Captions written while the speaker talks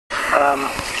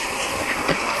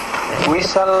We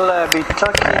shall be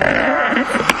talking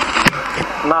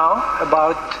now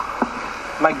about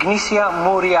Magnesia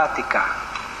Muriatica.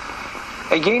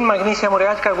 Again, Magnesia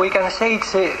Muriatica, we can say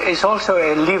it's also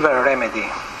a liver remedy.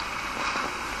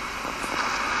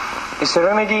 It's a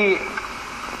remedy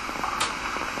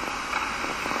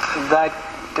that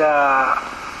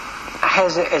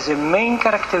has as a main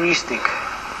characteristic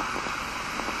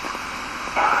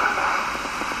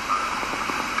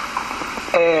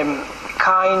a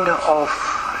kind of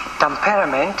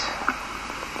temperament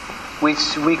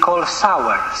which we call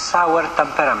sour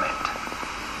temperament.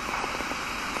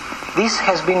 This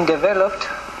has been developed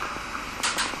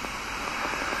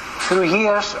through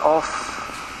years of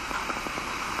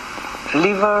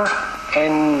liver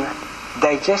and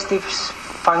digestive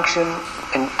function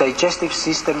and digestive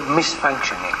system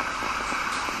misfunctioning.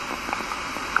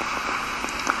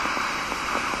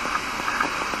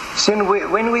 So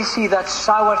when we see that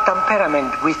sour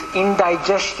temperament with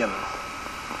indigestion,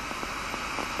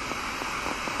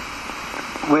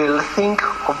 we'll think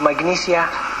of Magnesia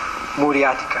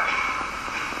Muriatica.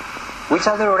 Which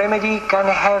other remedy can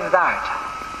have that?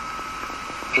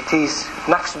 It is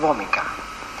Nux vomica.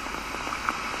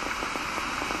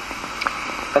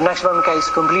 But Nux vomica is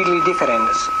completely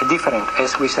different,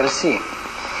 as we shall see.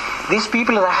 These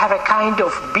people that have a kind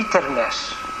of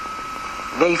bitterness,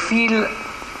 they feel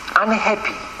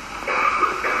unhappy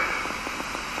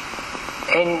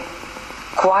and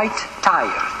quite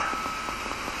tired.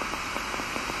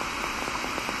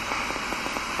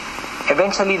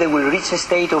 Eventually they will reach a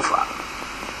state of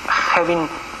having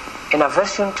an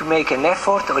aversion to make an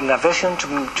effort or an aversion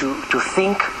to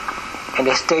think, and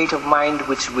a state of mind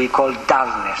which we call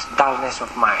dullness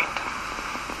of mind.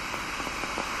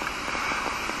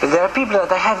 But there are people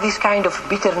that have this kind of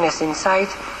bitterness inside,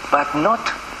 but not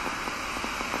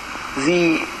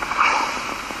the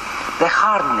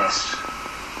hardness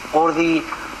or the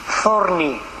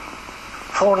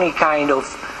thorny kind of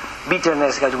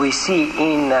bitterness that we see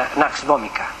in Nux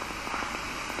vomica.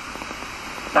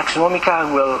 Nux vomica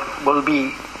will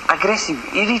be aggressive,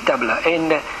 irritable,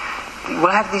 and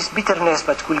will have this bitterness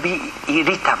but will be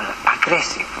irritable,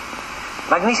 aggressive.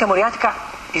 Magnesia Muriatica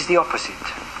is the opposite.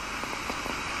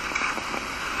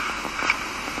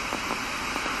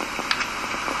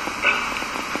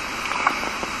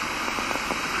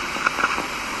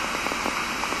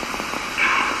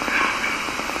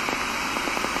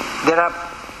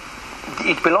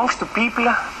 It belongs to people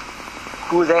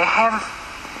who they have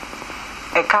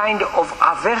a kind of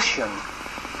aversion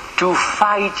to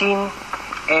fighting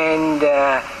and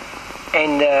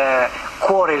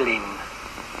quarreling.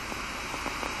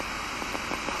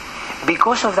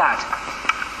 Because of that,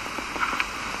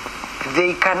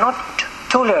 they cannot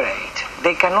tolerate,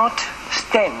 they cannot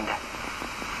stand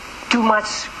too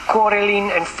much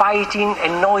quarreling and fighting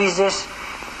and noises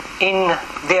in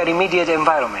their immediate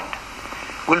environment.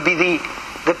 Will be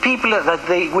the people that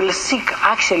they will seek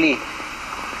actually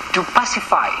to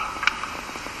pacify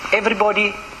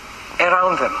everybody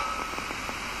around them.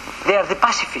 They are the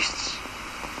pacifists,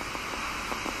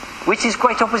 which is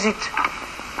quite opposite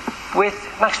with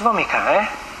Nux vomica.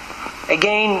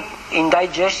 Again,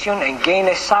 indigestion, again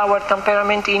a sour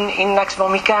temperament in Nux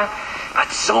vomica, but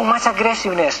so much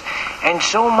aggressiveness and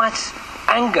so much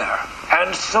anger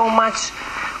and so much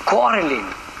quarreling.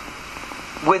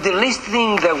 With the least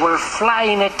thing, they will fly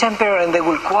in a temper and they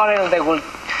will quarrel, they will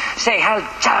say, help,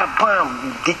 cha,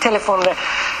 bam, the telephone.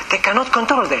 They cannot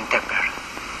control their temper.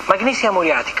 Magnesia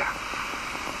Muriatica.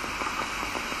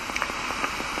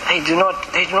 They do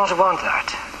not want that.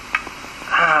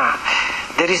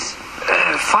 There is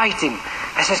fighting.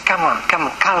 I says, come on,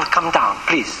 calm down,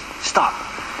 please, stop.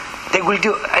 They will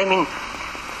do,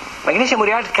 Magnesia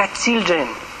Muriatica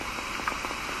children,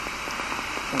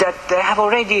 that they have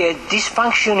already a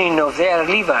dysfunctioning of their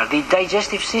liver, the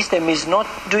digestive system is not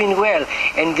doing well,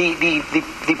 and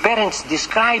the parents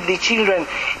describe the children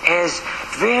as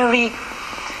very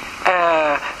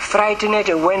frightened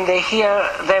when they hear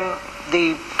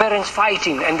the parents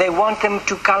fighting, and they want them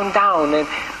to calm down, and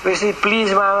we say,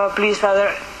 please mama, please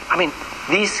father.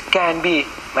 This can be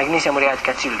Magnesia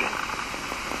Muriatica children.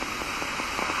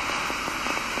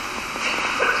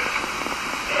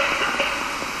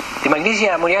 The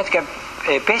Magnesia Muriatica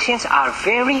patients are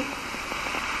very,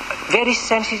 very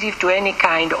sensitive to any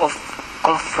kind of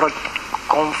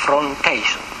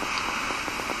confrontation.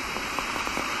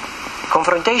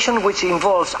 Confrontation which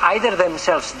involves either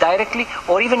themselves directly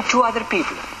or even two other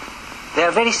people. They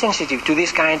are very sensitive to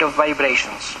this kind of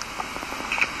vibrations.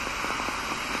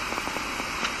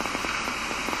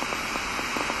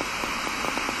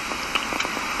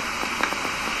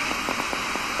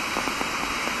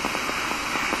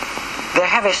 they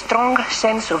have a strong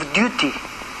sense of duty.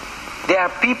 They are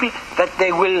people that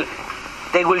they will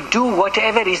do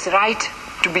whatever is right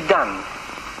to be done.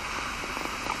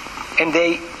 And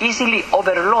they easily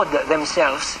overload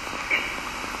themselves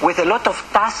with a lot of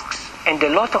tasks and a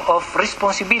lot of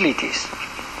responsibilities.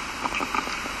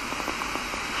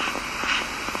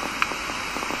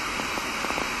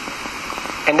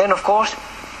 And then, of course,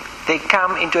 they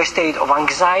come into a state of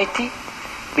anxiety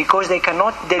because they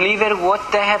cannot deliver what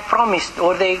they have promised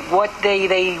or what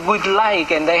they would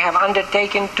like and they have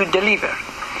undertaken to deliver.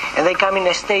 And they come in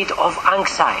a state of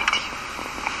anxiety.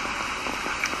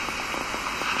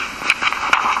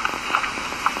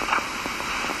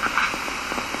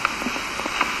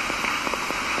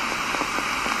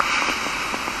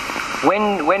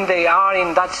 When they are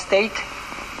in that state,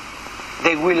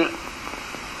 they will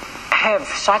have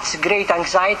such great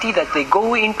anxiety that they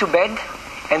go into bed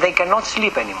and they cannot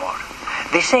sleep anymore.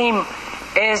 The same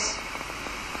as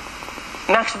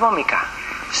nux vomica,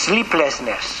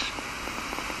 sleeplessness,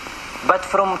 but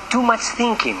from too much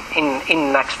thinking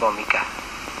in nux vomica.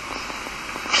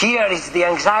 Here is the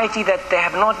anxiety that they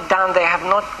have not done, they have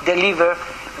not delivered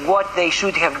what they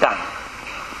should have done.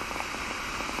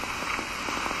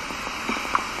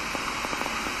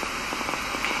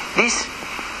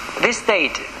 This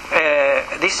state,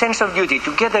 this sense of duty,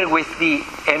 together with the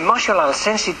emotional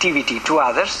sensitivity to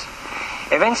others,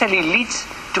 eventually leads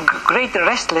to great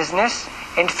restlessness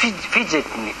and fidgetiness.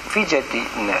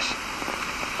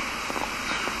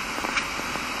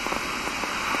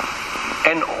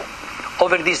 And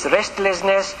over this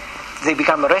restlessness, they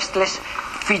become restless,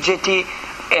 fidgety,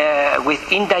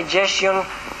 with indigestion,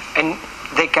 and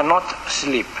they cannot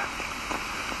sleep.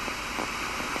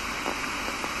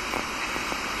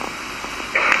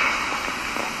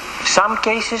 Some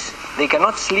cases, they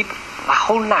cannot sleep a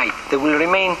whole night. They will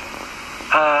remain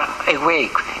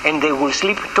awake, and they will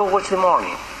sleep towards the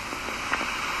morning.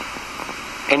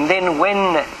 And then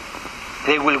when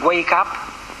they will wake up,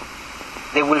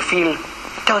 they will feel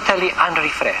totally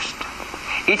unrefreshed.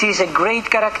 It is a great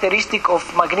characteristic of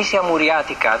Magnesia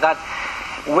muriatica that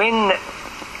when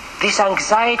this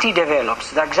anxiety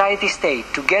develops, the anxiety state,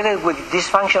 together with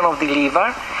dysfunction of the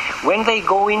liver, when they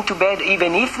go into bed,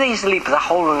 even if they sleep the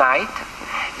whole night,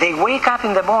 they wake up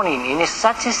in the morning in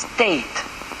such a state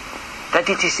that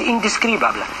it is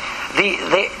indescribable.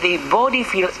 The body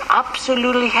feels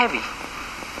absolutely heavy.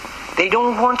 They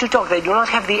don't want to talk. They do not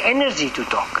have the energy to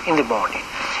talk in the morning.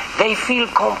 They feel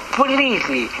completely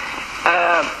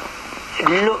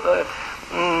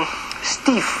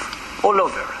stiff all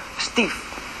over. Stiff.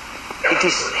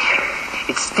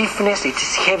 It's stiffness, it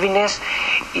is heaviness,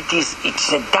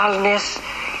 it's a dullness,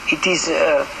 it is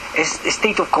a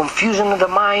state of confusion of the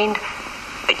mind.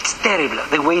 It's terrible,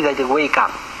 the way that they wake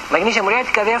up. Magnesia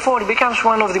muriatica, therefore, becomes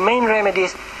one of the main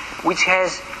remedies which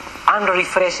has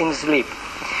unrefreshing sleep.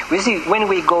 We see, when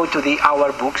we go to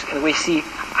our books and we see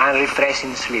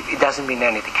unrefreshing sleep, it doesn't mean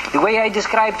anything. The way I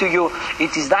describe to you,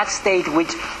 it is that state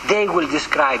which they will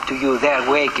describe to you, their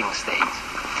waking state.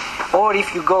 Or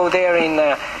if you go there in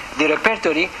the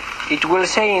repertory, it will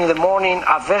say in the morning,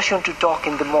 aversion to talk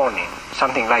in the morning,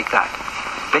 something like that.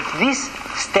 But this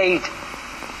state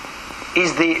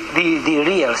is the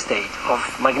real state of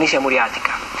Magnesia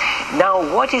muriatica. Now,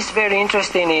 what is very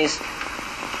interesting is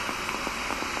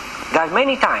that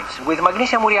many times with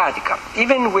Magnesia muriatica,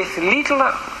 even with little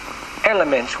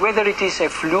elements, whether it is a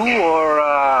flu or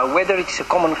whether it is a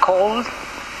common cold,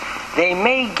 they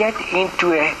may get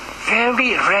into a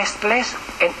very restless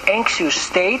and anxious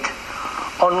state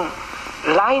on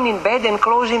lying in bed and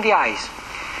closing the eyes.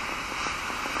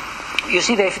 You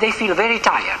see, they feel very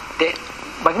tired. The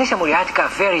Magnesia muriatica are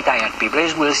very tired people.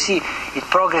 As we'll see, it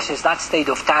progresses, that state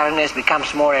of tiredness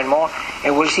becomes more and more,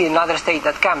 and we'll see another state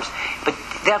that comes. But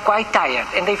they are quite tired,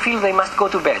 and they feel they must go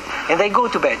to bed. And they go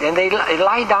to bed, and they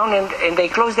lie down, and they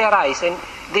close their eyes, and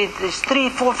there's 3,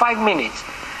 4, 5 minutes.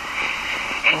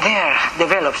 And there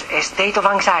develops a state of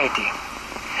anxiety.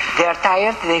 They are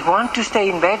tired, they want to stay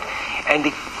in bed, and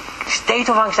the state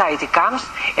of anxiety comes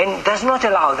and does not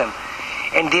allow them.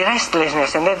 And the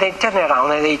restlessness, and then they turn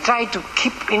around and they try to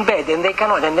keep in bed, and they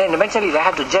cannot. And then eventually they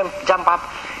have to jump up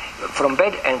from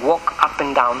bed and walk up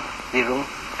and down the room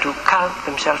to calm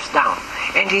themselves down.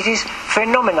 And it is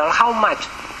phenomenal how much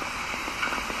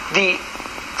the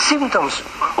symptoms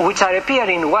which are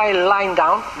appearing while lying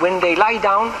down, when they lie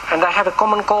down and they have a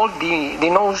common cold, the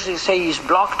nose, say, is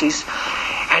blocked,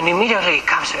 and immediately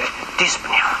comes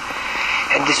dyspnea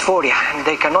and dysphoria, and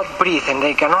they cannot breathe, and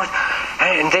they cannot,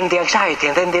 and then the anxiety,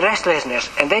 and then the restlessness,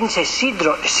 and then it's a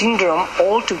syndrome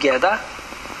altogether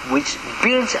which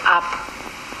builds up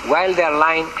while they are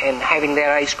lying and having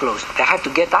their eyes closed. They have to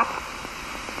get up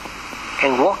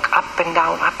and walk up and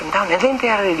down, and then they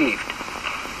are relieved.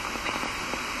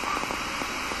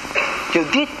 So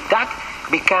that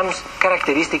becomes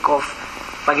characteristic of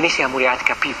Magnesia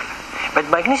Muriatica people. But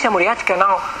Magnesia Muriatica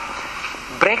now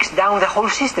breaks down the whole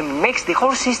system, makes the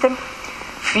whole system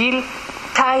feel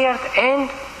tired and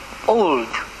old.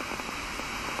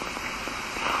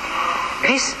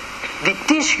 The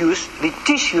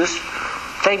tissues,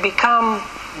 they become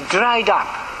dried up.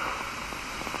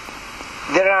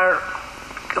 There are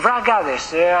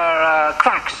ragadas, there are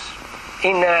cracks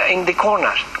in the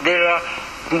corners. There are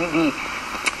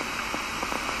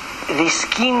the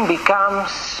skin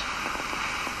becomes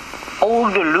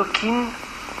older looking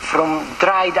from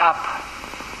dried up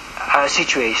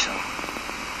situation.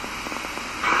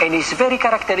 And it's very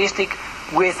characteristic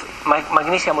with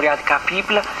Magnesia Muriatica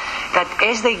people that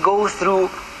as they go through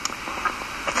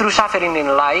suffering in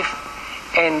life,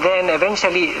 and then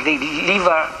eventually the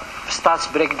liver starts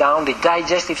break down, the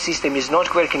digestive system is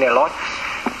not working a lot,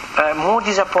 more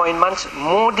disappointments,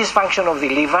 more dysfunction of the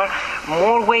liver,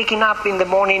 more waking up in the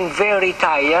morning very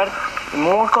tired,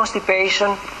 more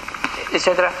constipation,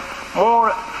 etc.,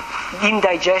 more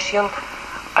indigestion,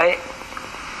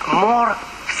 more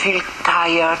feel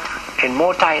tired and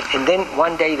more tired. And then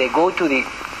one day they go to the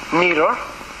mirror,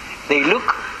 they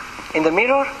look in the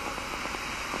mirror,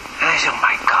 and they say, oh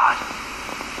my God,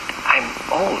 I'm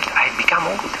old, I've become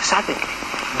old. Suddenly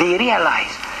they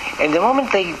realize, and the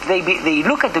moment they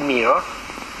look at the mirror,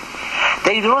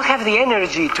 they do not have the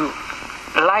energy to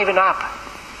liven up.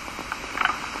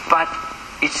 But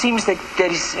it seems that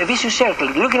there is a vicious circle.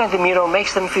 Looking at the mirror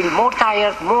makes them feel more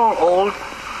tired, more old.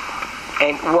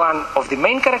 And one of the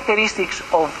main characteristics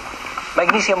of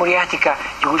Magnesia Muriatica,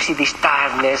 you will see this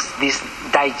tiredness, this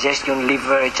digestion,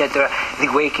 liver, etc., the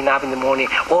waking up in the morning.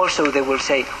 Also, they will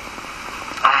say,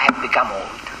 I have become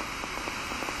old.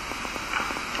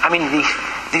 I mean,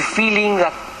 the feeling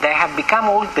that they have become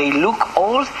old, they look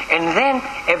old, and then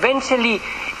eventually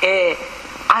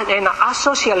an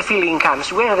asocial feeling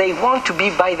comes where they want to be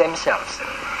by themselves.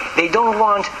 They don't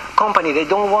want company, they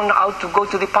don't want out to go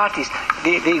to the parties.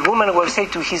 The woman will say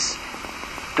to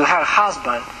her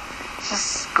husband,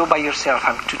 just go by yourself,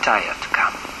 I'm too tired to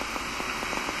come.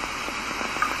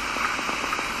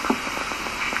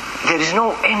 There is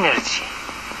no energy.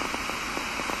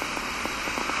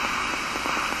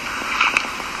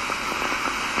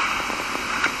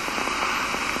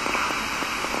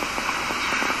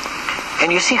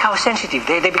 And you see how sensitive,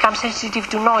 they become sensitive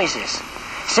to noises,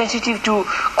 sensitive to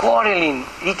quarreling.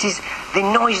 It is the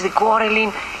noise, the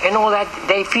quarreling, and all that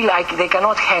they feel like they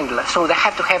cannot handle. So they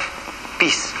have to have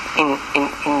peace in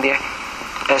their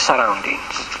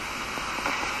surroundings.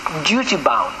 Duty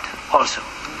bound also.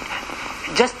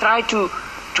 Just try to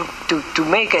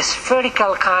make a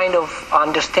spherical kind of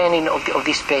understanding of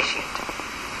this patient.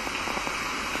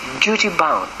 Duty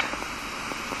bound.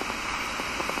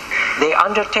 They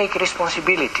undertake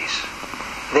responsibilities.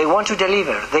 They want to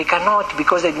deliver. They cannot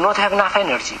because they do not have enough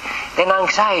energy. Then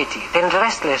anxiety, then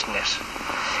restlessness,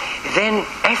 then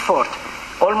effort,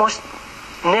 almost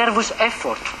nervous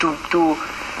effort to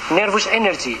nervous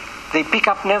energy. They pick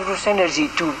up nervous energy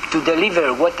to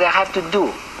deliver what they have to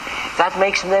do. That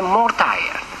makes them more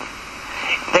tired.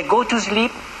 They go to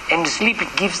sleep, and sleep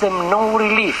gives them no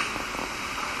relief.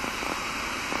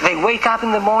 They wake up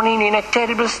in the morning in a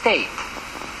terrible state.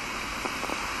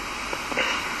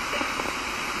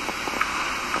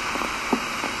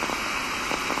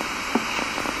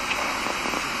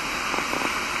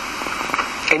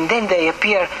 And then they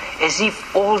appear as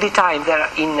if all the time they're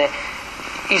in,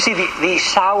 you see the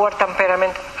sour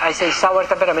temperament, I say sour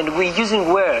temperament, we're using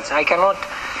words. I cannot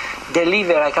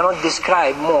deliver, I cannot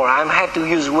describe more. I have to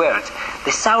use words.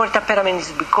 The sour temperament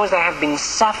is because they have been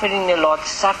suffering a lot,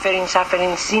 suffering,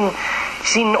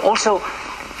 sin also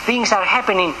things are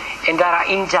happening and that are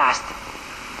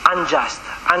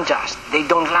unjust. They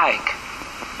don't like.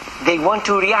 They want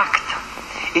to react.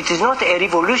 It is not a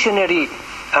revolutionary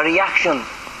reaction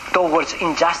towards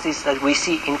injustice that we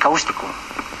see in Causticum.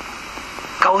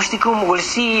 Causticum will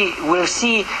see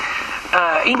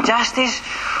injustice,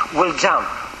 will jump,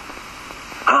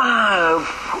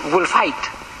 will fight.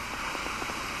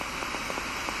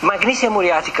 Magnesia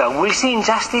Muriatica will see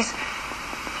injustice,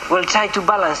 will try to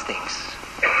balance things.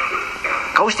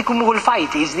 Causticum will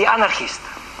fight, is the anarchist.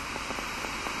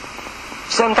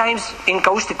 Sometimes in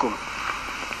Causticum,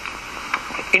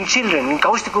 in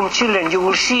Causticum children, you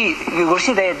will see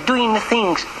they are doing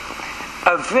things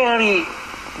very,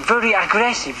 very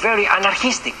aggressive, very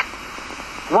anarchistic.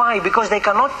 Why? Because they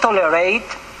cannot tolerate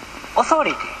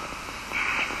authority.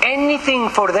 anything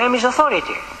for them is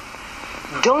authority.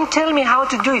 Don't tell me how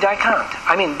to do it, I can't.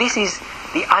 I mean, this is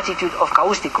the attitude of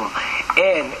causticum.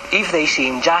 And if they see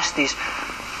injustice,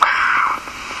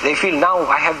 they feel, now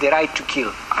I have the right to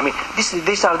kill. I mean,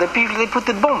 these are the people, they put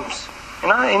the bombs. In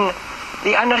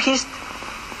the anarchist,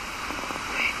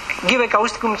 give a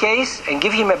causticum case and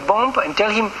give him a bomb and tell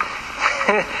him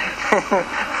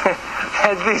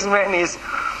that this man is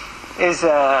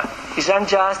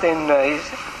unjust and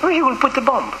he will put the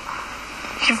bomb.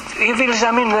 He feels,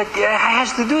 that he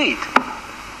has to do it.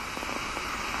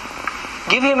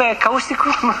 Give him a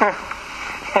causticum,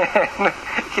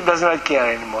 he does not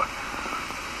care anymore.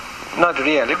 Not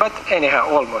really, but anyhow,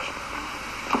 almost.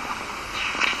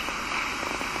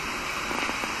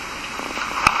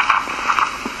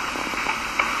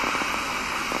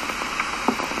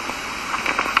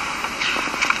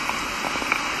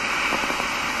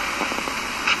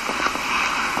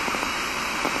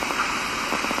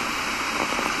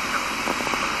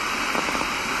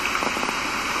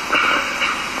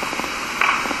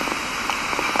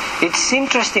 It's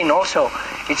interesting also,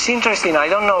 I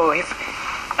don't know if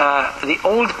the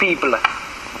old people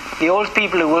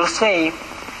will say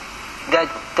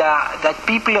that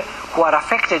people who are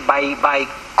affected by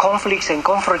conflicts and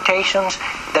confrontations,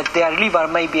 that their liver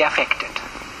may be affected.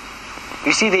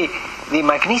 You see, the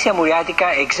Magnesia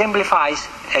Muriatica exemplifies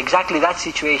exactly that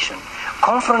situation.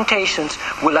 Confrontations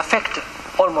will affect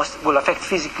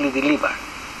physically the liver,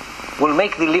 will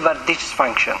make the liver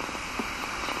dysfunction.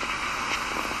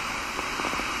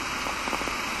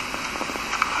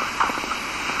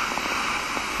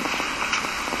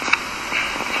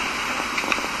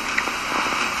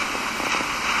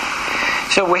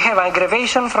 So we have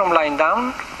aggravation from lying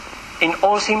down in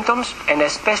all symptoms, and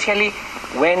especially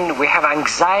when we have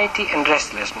anxiety and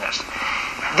restlessness.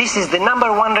 This is the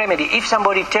number one remedy. If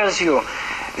somebody tells you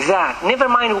that, never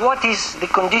mind what is the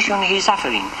condition he is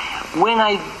suffering, when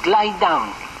I lie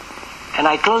down and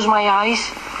I close my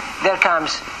eyes, there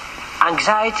comes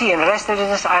anxiety and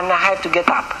restlessness and I have to get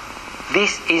up.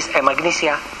 This is a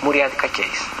Magnesia Muriatica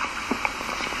case.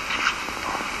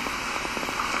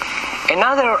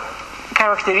 Another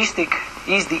characteristic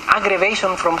is the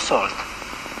aggravation from salt.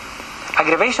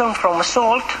 Aggravation from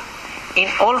salt in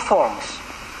all forms.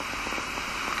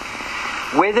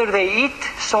 Whether they eat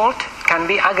salt can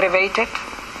be aggravated.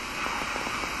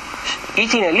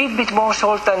 Eating a little bit more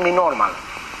salt than the normal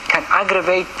can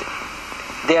aggravate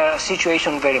their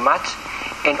situation very much.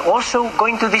 And also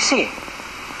going to the sea.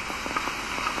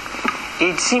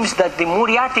 It seems that the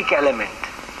muriatic element,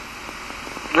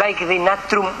 like the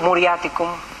natrum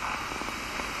muriaticum,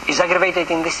 is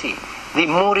aggravated in the sea. The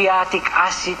muriatic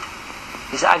acid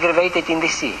is aggravated in the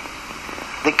sea.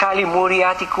 The kali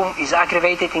muriaticum is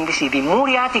aggravated in the sea. The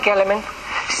muriatic element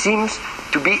seems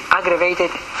to be aggravated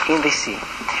in the sea.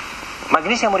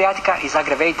 Magnesia muriatica is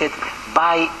aggravated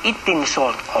by eating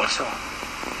salt also,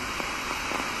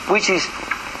 which is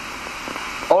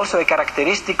also a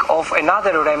characteristic of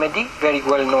another remedy, very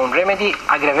well-known remedy,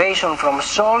 aggravation from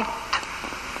salt.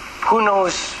 Who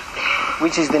knows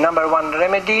which is the number one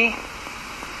remedy?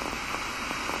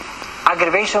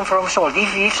 Aggravation from salt.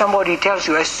 If somebody tells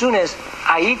you, as soon as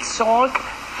I eat salt,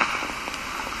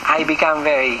 I become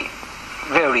very,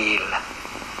 very ill.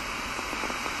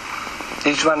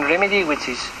 This is one remedy which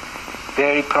is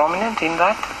very prominent in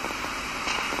that.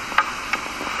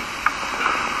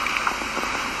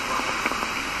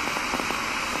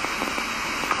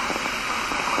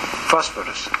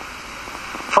 Phosphorus.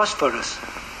 Phosphorus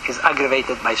is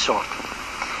aggravated by salt.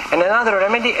 And another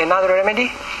remedy,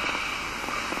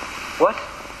 what?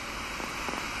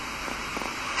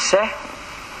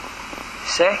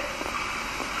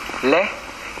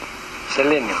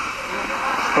 Selenium.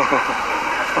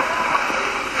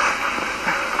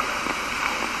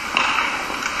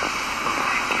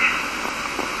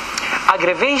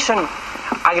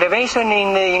 Aggravation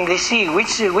in the sea,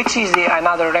 which is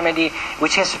another remedy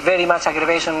which has very much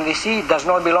aggravation in the sea, does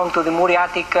not belong to the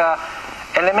muriatic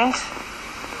elements.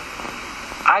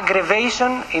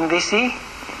 Aggravation in the sea,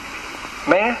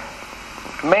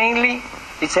 mainly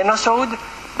it's anosode,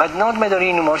 but not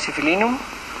medorinum or syphilinum.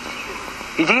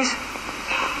 It is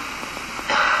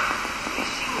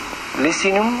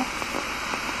lysinum,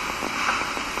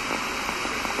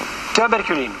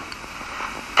 tuberculinum.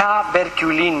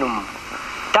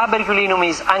 Tuberculinum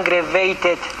is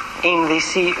aggravated in the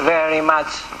sea very much.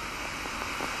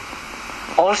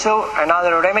 Also,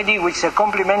 another remedy which is a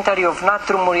complementary of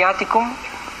natrum muriaticum,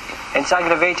 and it's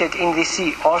aggravated in the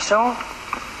sea also.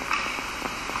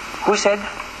 Who said?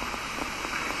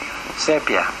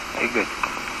 Sepia. Very good.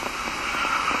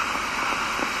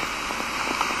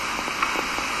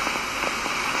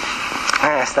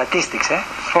 statistics, eh?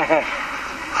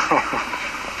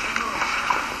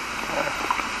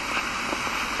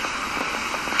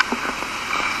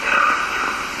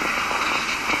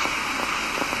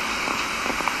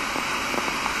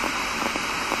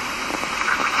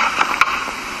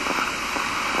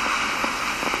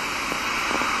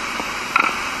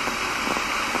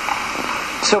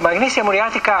 So Magnesia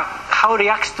muriatica, how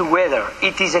reacts to weather?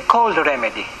 It is a cold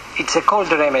remedy. It's a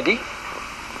cold remedy,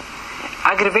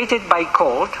 aggravated by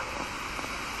cold,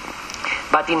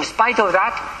 but in spite of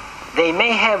that, they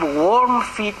may have warm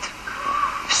feet,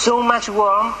 so much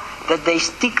warm that they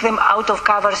stick them out of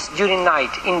covers during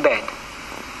night in bed.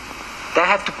 They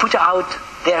have to put out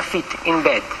their feet in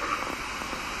bed.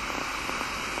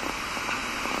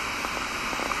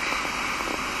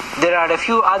 There are a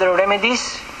few other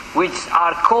remedies which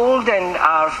are cold and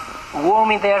are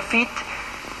warm in their feet.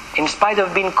 In spite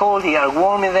of being cold, they are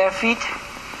warm in their feet.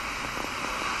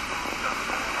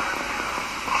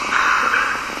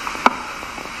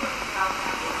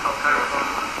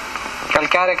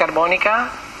 Calcarea carbonica,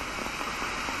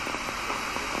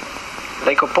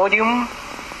 Lycopodium,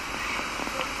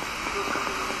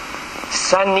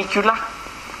 Sanicula,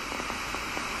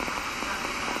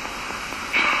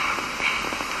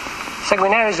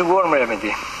 Sanguinaria is a warm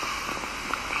remedy.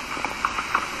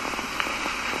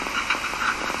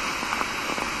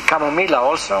 Camomilla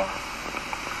also.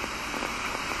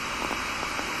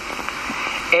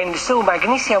 And so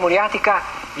Magnesia muriatica,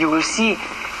 you will see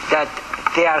that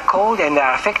they are cold and they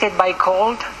are affected by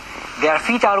cold. Their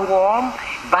feet are warm,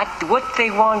 but what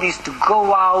they want is to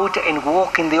go out and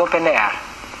walk in the open air.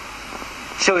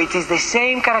 So it is the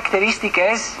same characteristic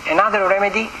as another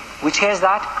remedy which has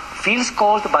that, feels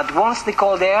cold but wants the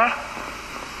cold air,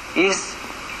 is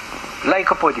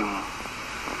Lycopodium.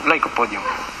 Lycopodium.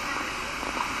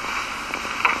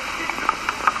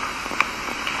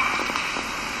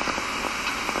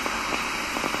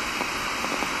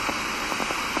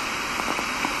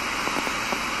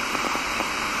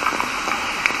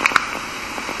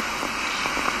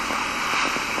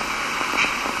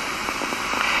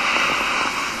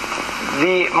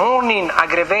 The morning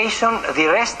aggravation, the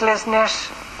restlessness,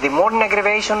 the morning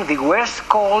aggravation, the worst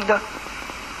cold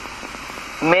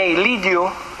may lead you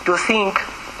to think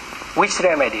which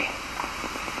remedy?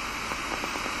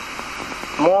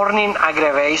 Morning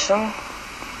aggravation,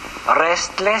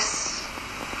 restless,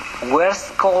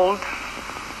 worst cold,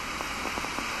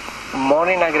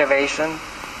 morning aggravation,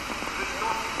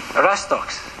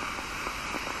 rustox.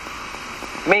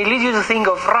 May lead you to think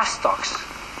of rustox.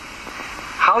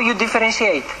 How you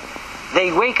differentiate?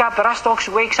 They wake up, rustox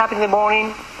wakes up in the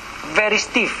morning very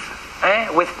stiff,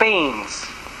 with pains.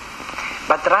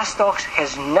 But rustox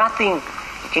has nothing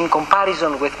in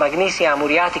comparison with Magnesia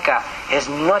muriatica, has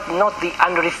not the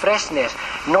unrefreshness,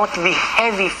 not the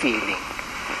heavy feeling,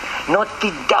 not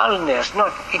the dullness,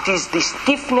 it is the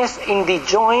stiffness in the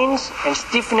joints and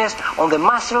stiffness on the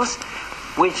muscles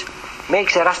which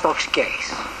makes a rustox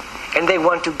case. And they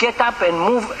want to get up and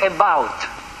move about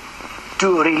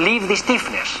to relieve the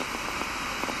stiffness.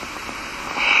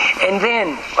 And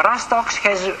then rustox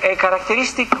has a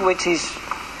characteristic which is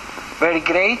very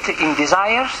great in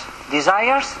desires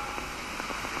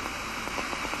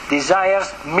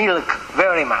milk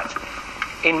very much.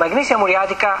 In Magnesia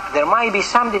muriatica there might be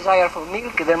some desire for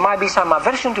milk, there might be some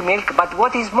aversion to milk, but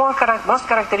what is most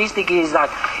characteristic is that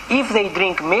if they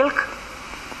drink milk,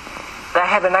 they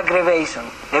have an aggravation.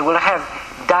 They will have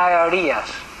diarrhea.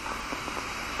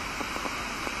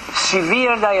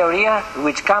 Severe diarrhea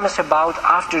which comes about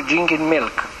after drinking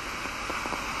milk.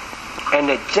 And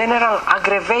a general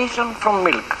aggravation from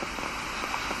milk.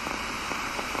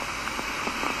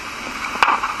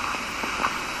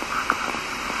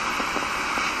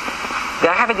 They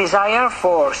have a desire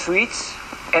for sweets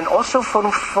and also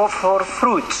for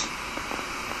fruits.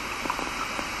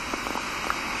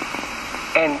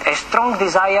 And a strong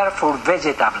desire for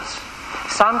vegetables.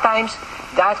 Sometimes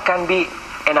that can be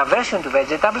an aversion to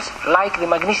vegetables, like the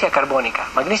Magnesia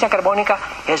carbonica. Magnesia carbonica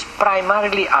has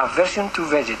primarily aversion to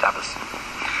vegetables.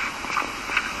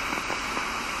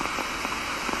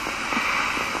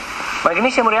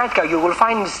 Magnesia muriatica you will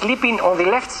find sleeping on the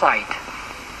left side,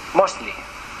 mostly,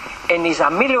 and is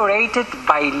ameliorated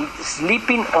by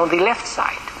sleeping on the left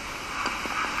side.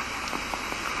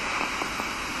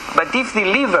 But if the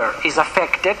liver is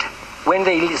affected, when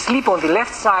they sleep on the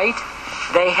left side,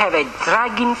 they have a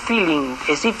dragging feeling,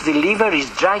 as if the liver is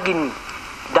dragging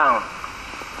down.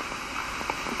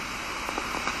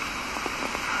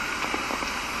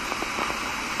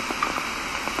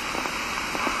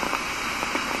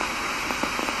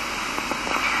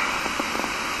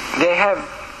 They have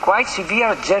quite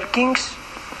severe jerkings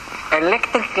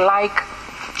electric-like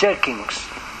jerkings,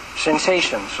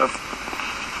 sensations of,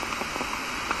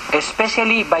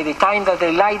 especially by the time that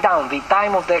they lie down. The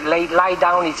time of the lie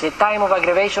down is a time of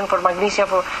aggravation for Magnesia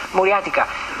muriatica.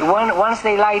 Once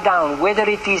they lie down, whether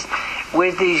it is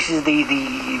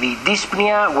the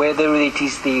dyspnea, whether it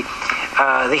is the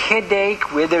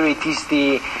headache, whether it is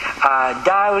the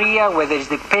diarrhea, whether it's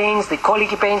the pains, the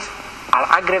colicky pains, are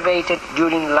aggravated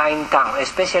during lying down,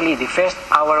 especially the first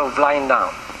hour of lying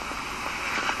down.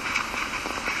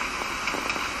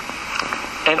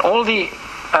 And all the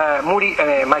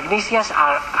magnesias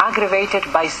are aggravated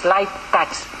by slight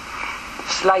touch.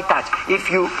 Slight touch. If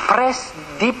you press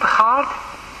deep hard,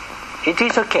 it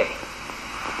is okay.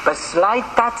 But slight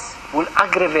touch will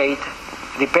aggravate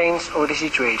the pains or the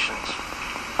situations.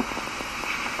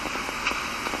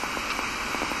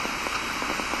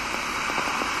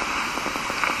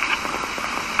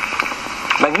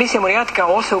 Magnesia muriatica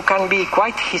also can be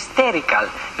quite hysterical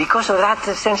because of that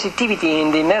sensitivity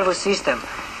in the nervous system.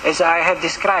 As I have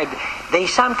described, they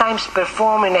sometimes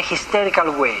perform in a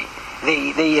hysterical way.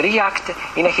 They react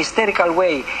in a hysterical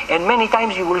way, and many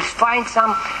times you will find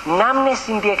some numbness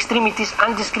in the extremities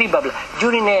undescribable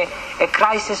during a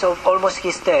crisis of almost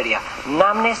hysteria.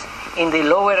 Numbness in the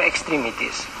lower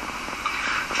extremities.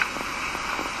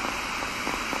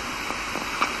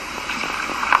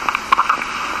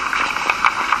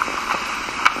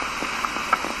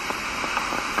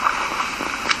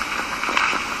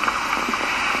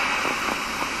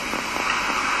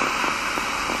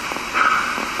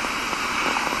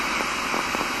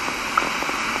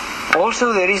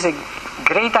 Also, there is a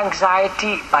great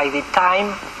anxiety by the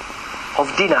time of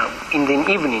dinner in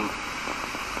the evening.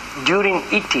 During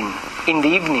eating in the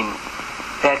evening,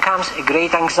 there comes a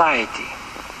great anxiety.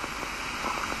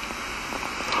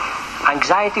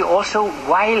 Anxiety also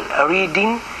while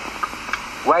reading,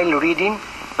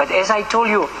 but as I told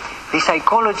you, the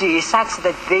psychology is such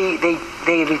that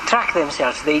they retract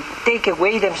themselves, they take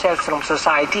away themselves from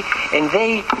society, and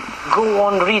they go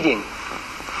on reading.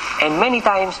 And many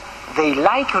times they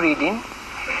like reading,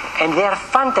 and their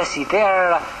fantasy,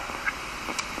 their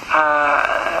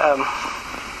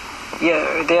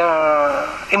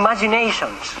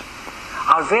imaginations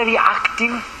are very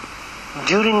active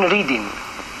during reading.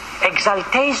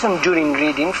 Exaltation during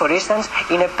reading, for instance,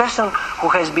 in a person who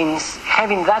has been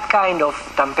having that kind of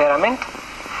temperament,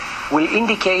 will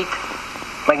indicate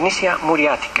Magnesia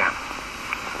muriatica.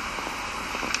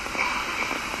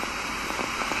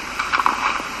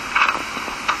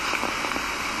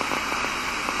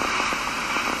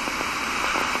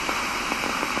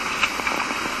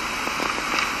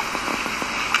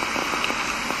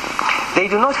 They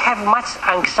do not have much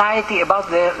anxiety about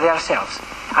themselves.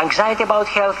 Anxiety about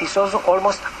health is also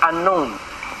almost unknown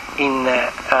in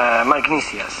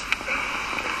magnesias.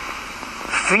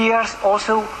 Fears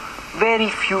also, very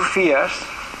few fears.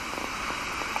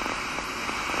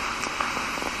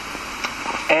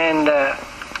 And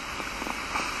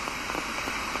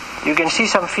you can see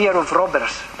some fear of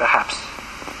robbers, perhaps,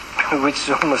 which is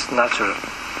almost natural.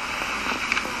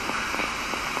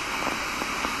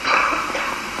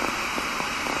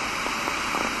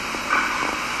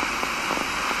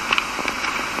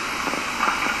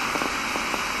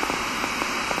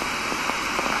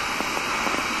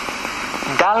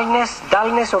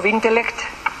 Dullness of intellect,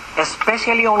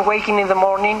 especially on waking in the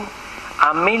morning,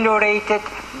 ameliorated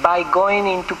by going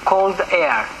into cold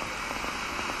air.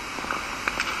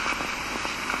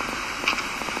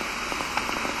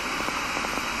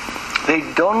 They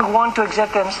don't want to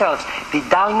exert themselves. The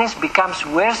dullness becomes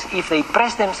worse if they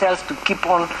press themselves to keep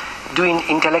on doing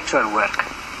intellectual work.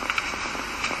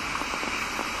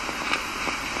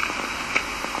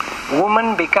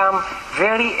 Women become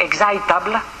very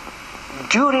excitable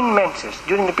during menses,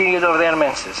 during the period of their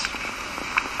menses.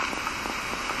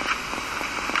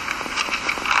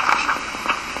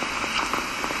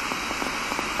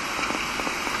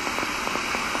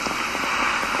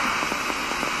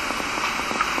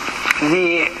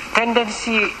 The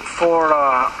tendency for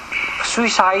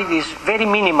suicide is very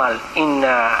minimal in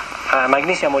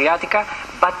Magnesia muriatica,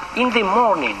 but in the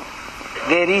morning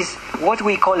there is what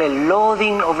we call a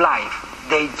loathing of life.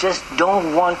 They just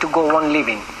don't want to go on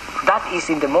living. That is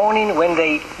in the morning when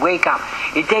they wake up.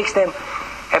 It takes them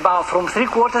about from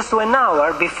 3/4 to an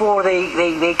hour before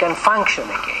they can function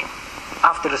again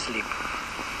after sleep.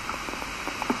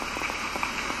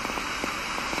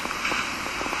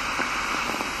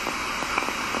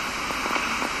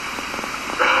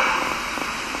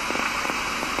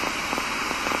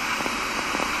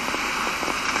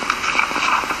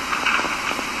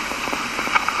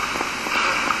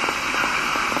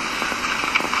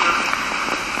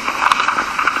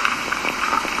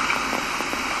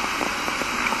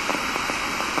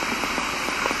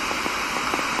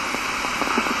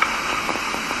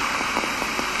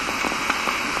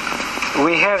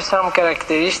 have some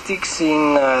characteristics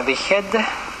in the head.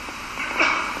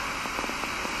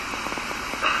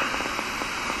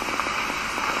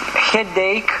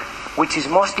 Headache, which is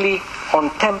mostly on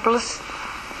temples,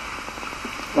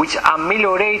 which are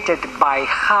ameliorated by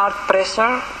heart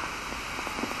pressure,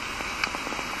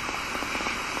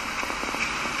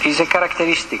 is a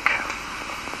characteristic.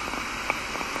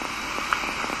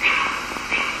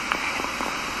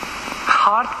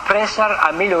 Heart pressure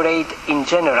ameliorate in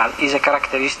general is a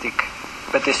characteristic,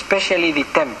 but especially the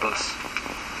temples.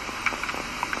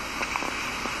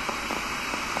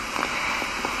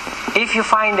 If you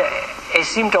find a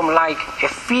symptom like a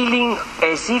feeling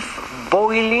as if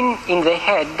boiling in the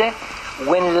head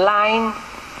when lying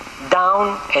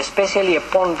down, especially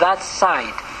upon that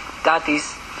side, that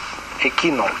is a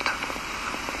keynote.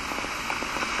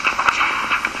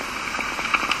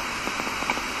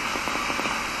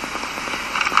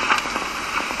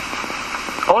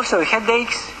 Also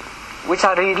headaches which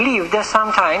are relieved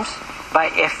sometimes by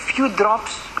a few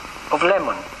drops of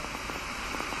lemon.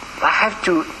 I have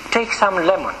to take some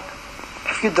lemon,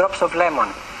 a few drops of lemon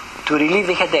to relieve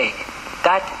the headache.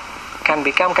 That can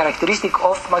become characteristic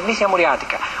of Magnesia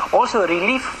muriatica. Also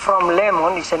relief from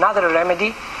lemon is another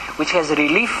remedy which has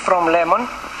relief from lemon,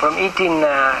 from eating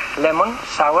lemon,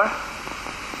 sour.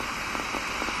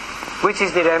 Which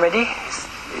is the remedy?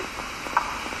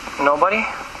 Nobody?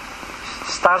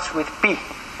 Starts with P.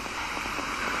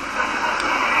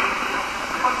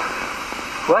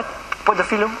 What?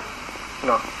 Podophyllum?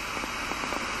 No.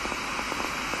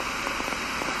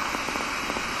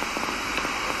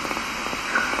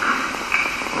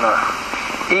 No.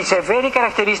 It's a very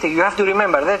characteristic. You have to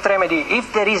remember that remedy.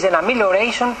 If there is an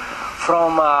amelioration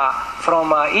from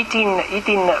eating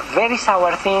very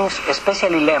sour things,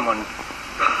 especially lemon,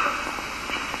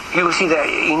 you will see that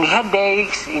in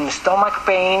headaches, in stomach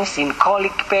pains, in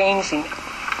colic pains, in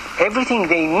everything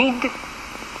they need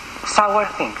sour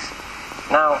things.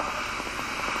 Now,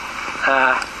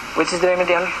 which is the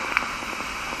remedy?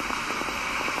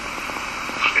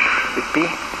 With P.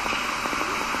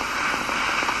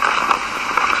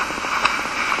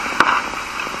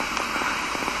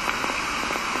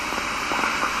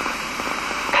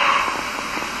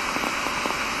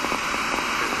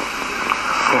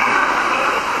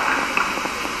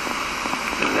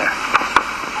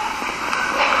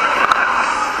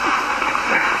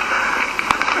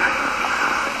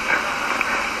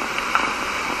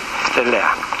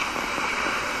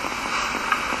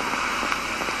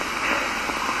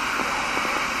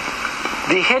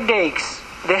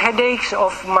 The headaches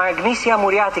of Magnesia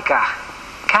muriatica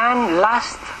can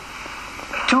last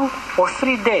 2 or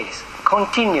 3 days,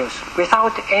 continuous,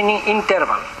 without any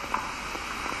interval.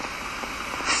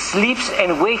 Sleeps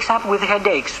and wakes up with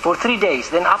headaches for 3 days,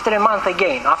 then after a month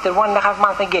again, after 1.5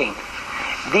 months again.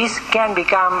 This can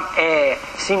become a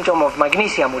symptom of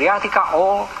Magnesia muriatica,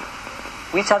 or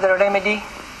which other remedy?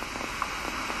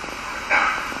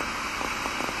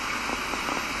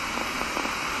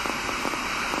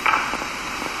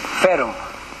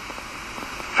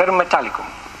 Ferrum metallicum.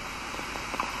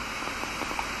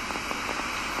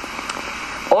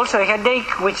 Also a headache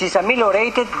which is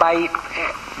ameliorated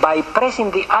by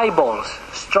pressing the eyeballs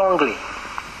strongly.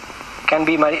 Can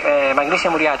be Magnesia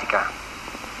muriatica.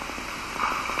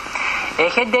 A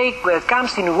headache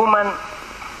comes in women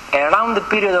around the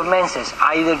period of menses,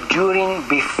 either during,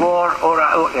 before, or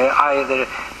either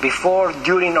before,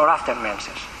 during, or after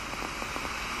menses.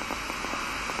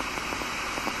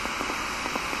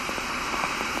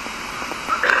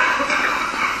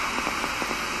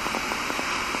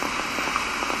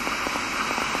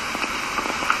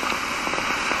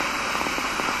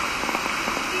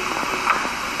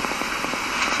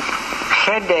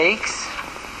 Headaches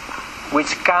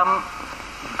which come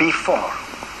before,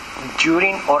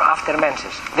 during, or after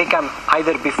menses. They come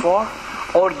either before,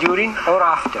 or during, or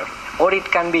after. Or it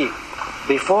can be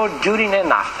before, during,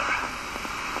 and after.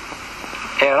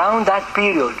 Around that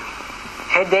period,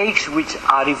 headaches which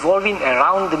are revolving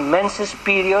around the menses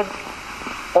period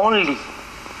only,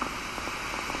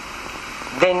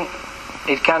 then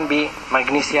it can be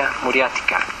Magnesia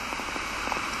muriatica.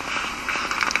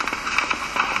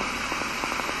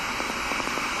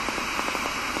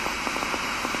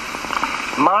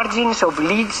 Margins of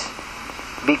lids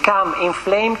become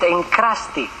inflamed and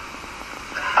crusty.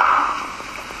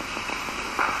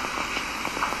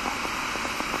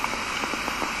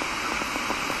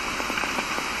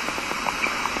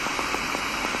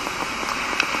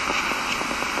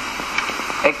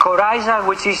 A coryza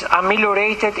which is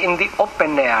ameliorated in the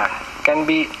open air can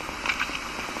be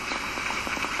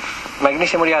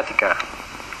Magnesia muriatica.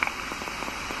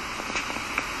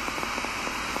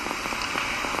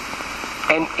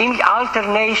 And in the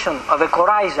alternation of a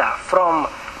coryza from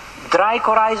dry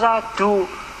coryza to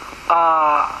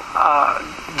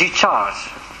discharge.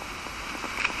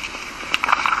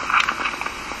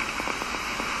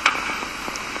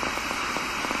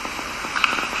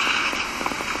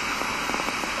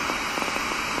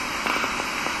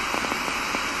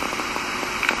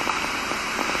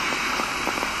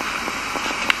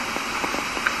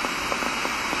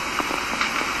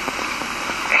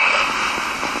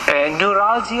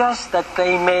 Neuralgias that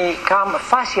they may come,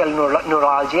 facial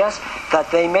neuralgias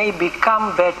that they may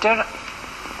become better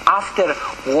after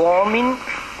warming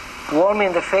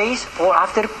the face or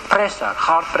after pressure,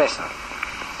 hard pressure.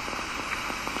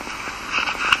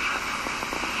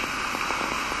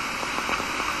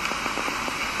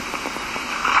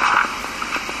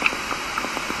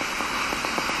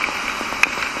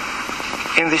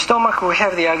 In the stomach we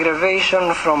have the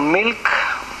aggravation from milk,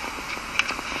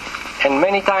 and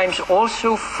many times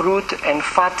also fruit and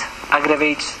fat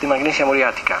aggravates the Magnesia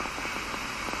muriatica.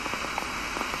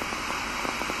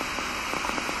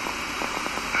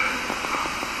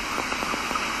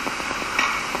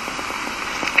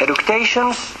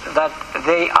 Eructations that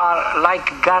they are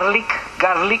like garlic,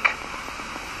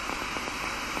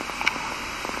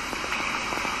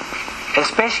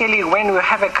 especially when we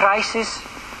have a crisis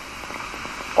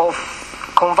of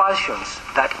convulsions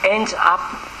that ends up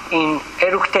in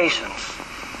eructations.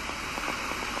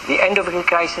 The end of the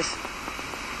crisis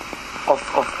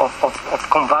of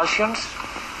convulsions,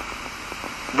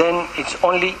 then it's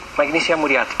only Magnesia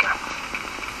muriatica.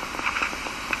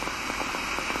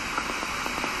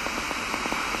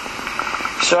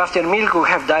 So after milk we'll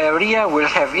have diarrhea, we'll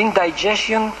have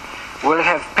indigestion, we'll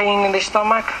have pain in the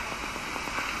stomach.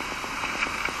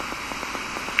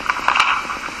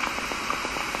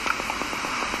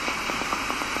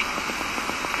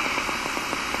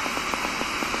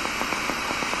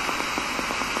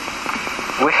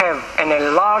 We have an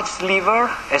enlarged liver,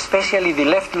 especially the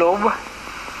left lobe,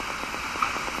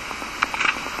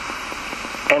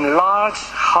 enlarged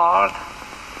hard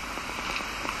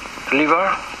liver,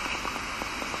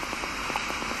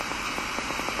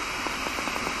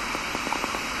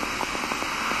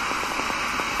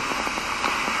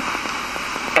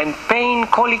 and pain,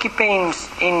 colicky pains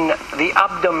in the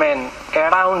abdomen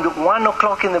around 1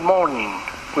 o'clock in the morning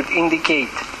would indicate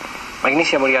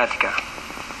Magnesia muriatica.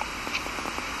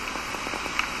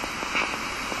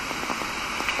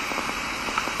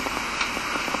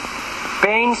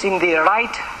 Pains in the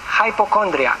right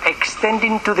hypochondria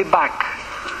extending to the back,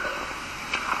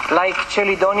 like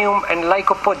chelidonium and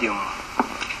lycopodium.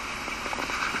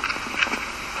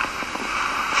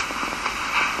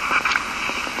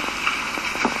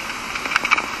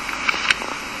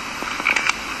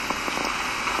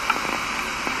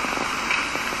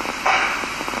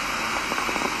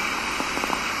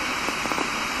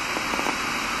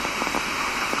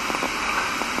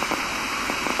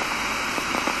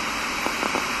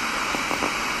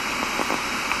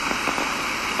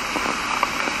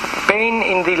 Pain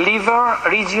in the liver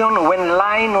region when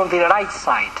lying on the right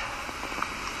side.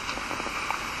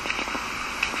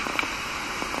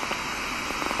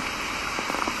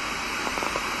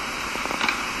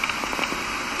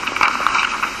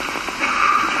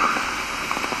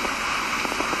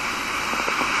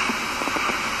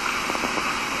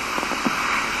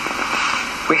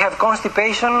 We have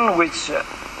constipation, which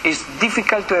is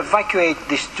difficult to evacuate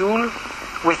the stool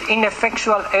with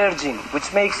ineffectual urging,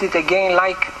 which makes it again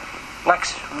like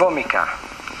Nux vomica.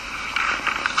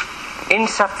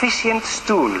 Insufficient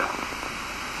stool,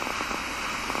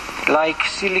 like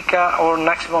silica or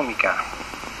Nux vomica.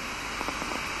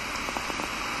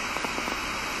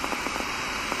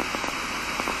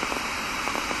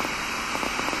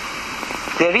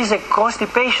 There is a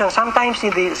constipation sometimes in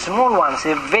the small ones,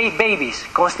 the babies.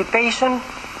 Constipation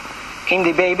in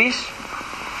the babies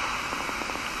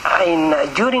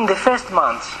during the first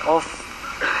months of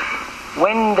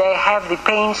when they have the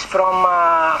pains from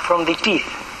the teeth.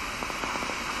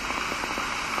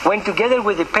 When together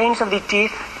with the pains of the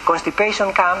teeth,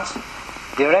 constipation comes,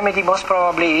 the remedy most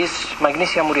probably is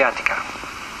Magnesia muriatica.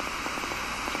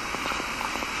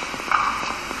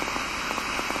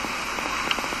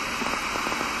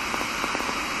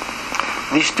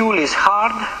 The stool is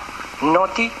hard,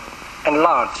 knotty, and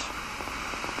large.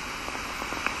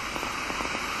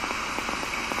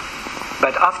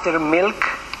 But after milk,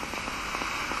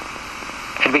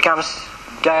 it becomes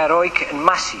diarrhoic and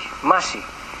massy,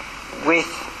 with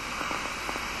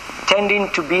tending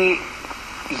to be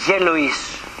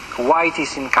yellowish,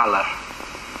 whitish in color.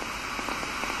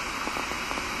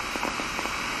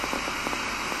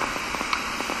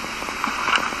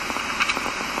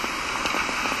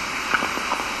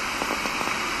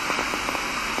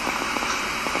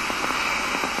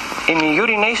 In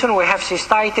urination, we have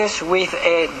cystitis with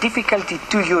a difficulty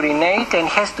to urinate and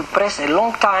has to press a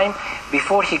long time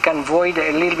before he can void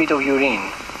a little bit of urine.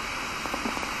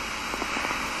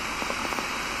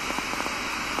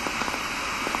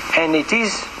 And it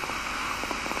is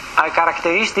a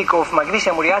characteristic of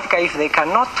Magnesia muriatica if they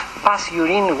cannot pass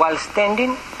urine while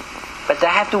standing, but they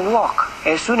have to walk.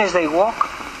 As soon as they walk,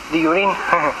 the urine,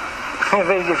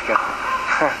 very difficult.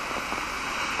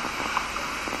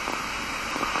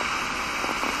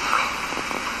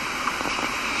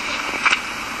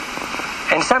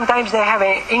 And sometimes they have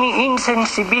an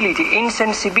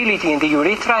insensibility in the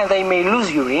urethra, and they may lose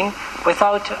urine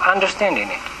without understanding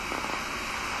it.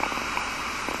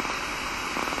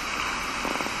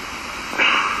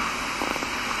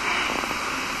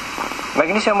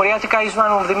 Magnesia muriatica is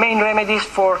one of the main remedies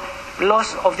for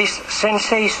loss of this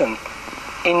sensation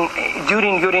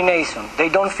during urination. They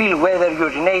don't feel whether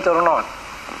urinate or not.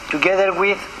 Together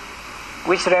with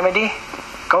which remedy?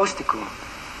 Causticum.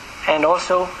 And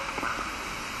also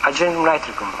Argentum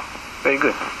nitricum. Very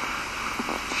good.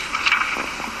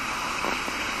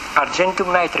 Argentum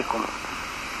nitricum.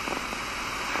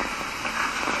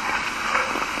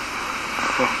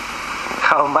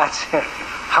 How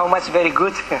much very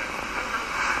good?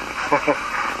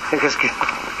 Because good.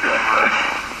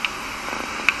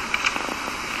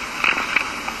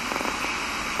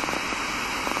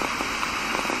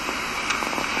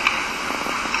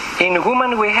 In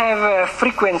women we have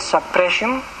frequent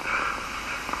suppression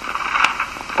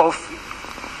of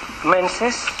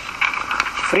menses.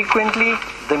 Frequently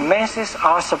the menses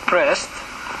are suppressed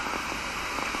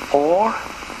or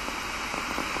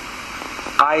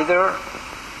either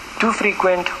too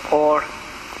frequent or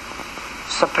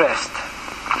suppressed.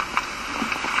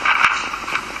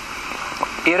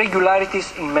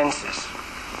 Irregularities in menses.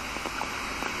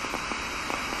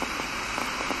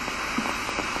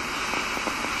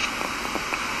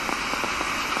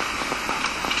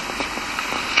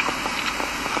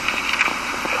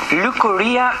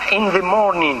 Leukorrhea in the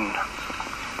morning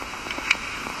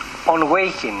on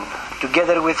waking,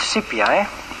 together with sepia.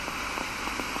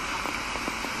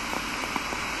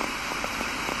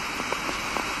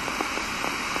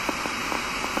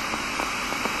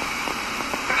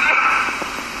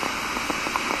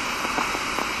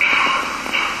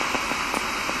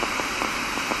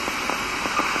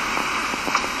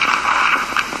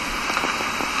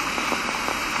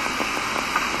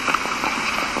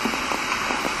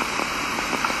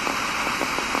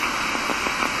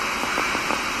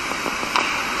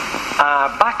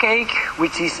 Backache,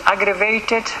 which is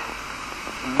aggravated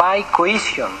by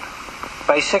coition,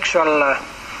 by sexual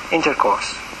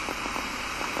intercourse.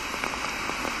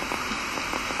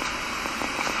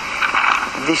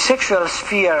 The sexual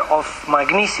sphere of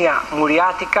Magnesia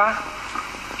muriatica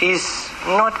is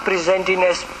not presenting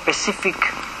a specific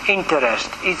interest.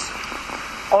 It's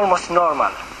almost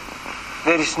normal.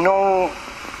 There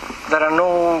are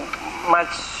no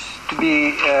much to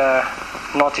be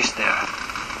noticed there.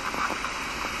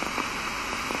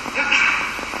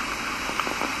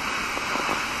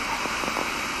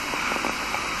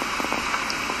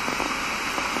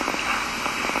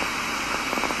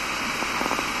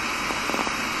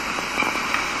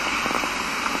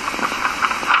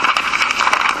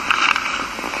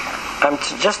 I'm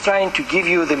just trying to give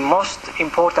you the most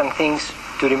important things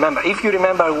to remember. If you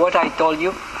remember what I told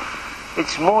you,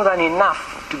 it's more than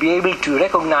enough to be able to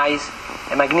recognize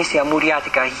a Magnesia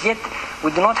muriatica. Yet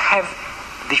we do not have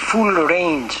the full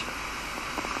range,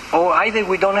 or either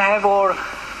we don't have, or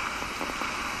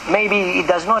maybe it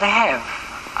does not have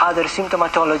other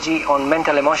symptomatology on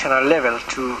mental emotional level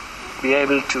to be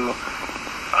able to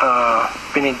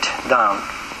pin it down.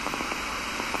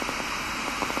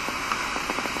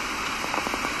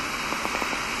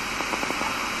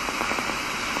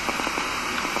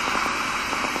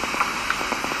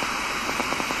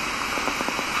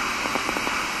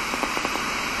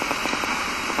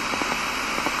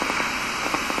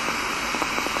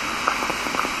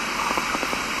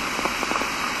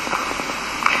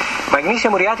 Magnesia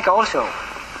muriatica also,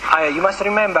 you must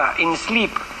remember, in sleep,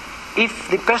 if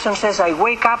the person says, I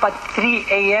wake up at 3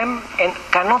 a.m. and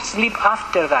cannot sleep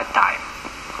after that time,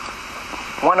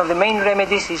 one of the main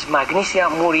remedies is Magnesia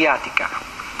muriatica.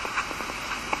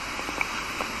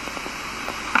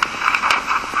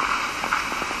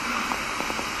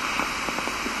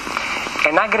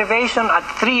 An aggravation at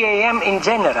 3 a.m. in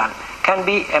general can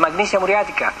be a Magnesia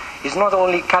muriatica. It's not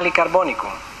only kali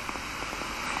carbonicum.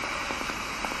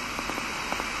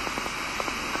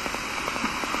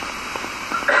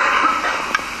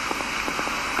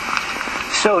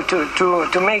 So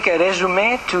to make a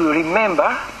resume, to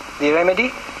remember the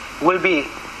remedy, will be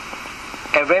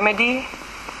a remedy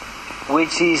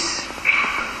which is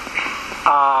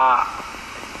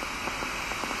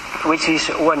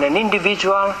when an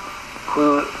individual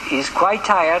who is quite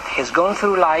tired, has gone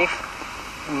through life,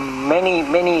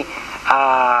 many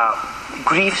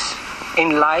griefs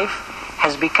in life,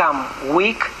 has become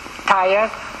weak,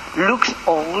 tired, looks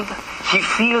old, he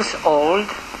feels old,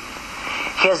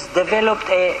 he has developed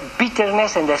a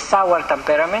bitterness and a sour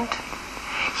temperament.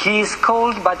 He is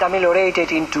cold but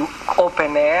ameliorated into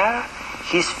open air.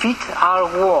 His feet are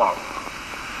warm.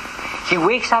 He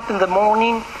wakes up in the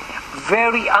morning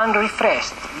very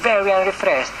unrefreshed.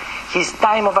 His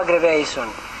time of aggravation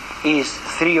is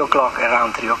 3 o'clock,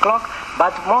 around 3 o'clock,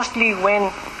 but mostly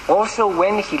when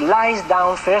he lies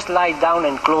down, first lies down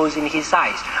and closes his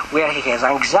eyes, where he has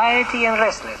anxiety and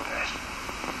restlessness.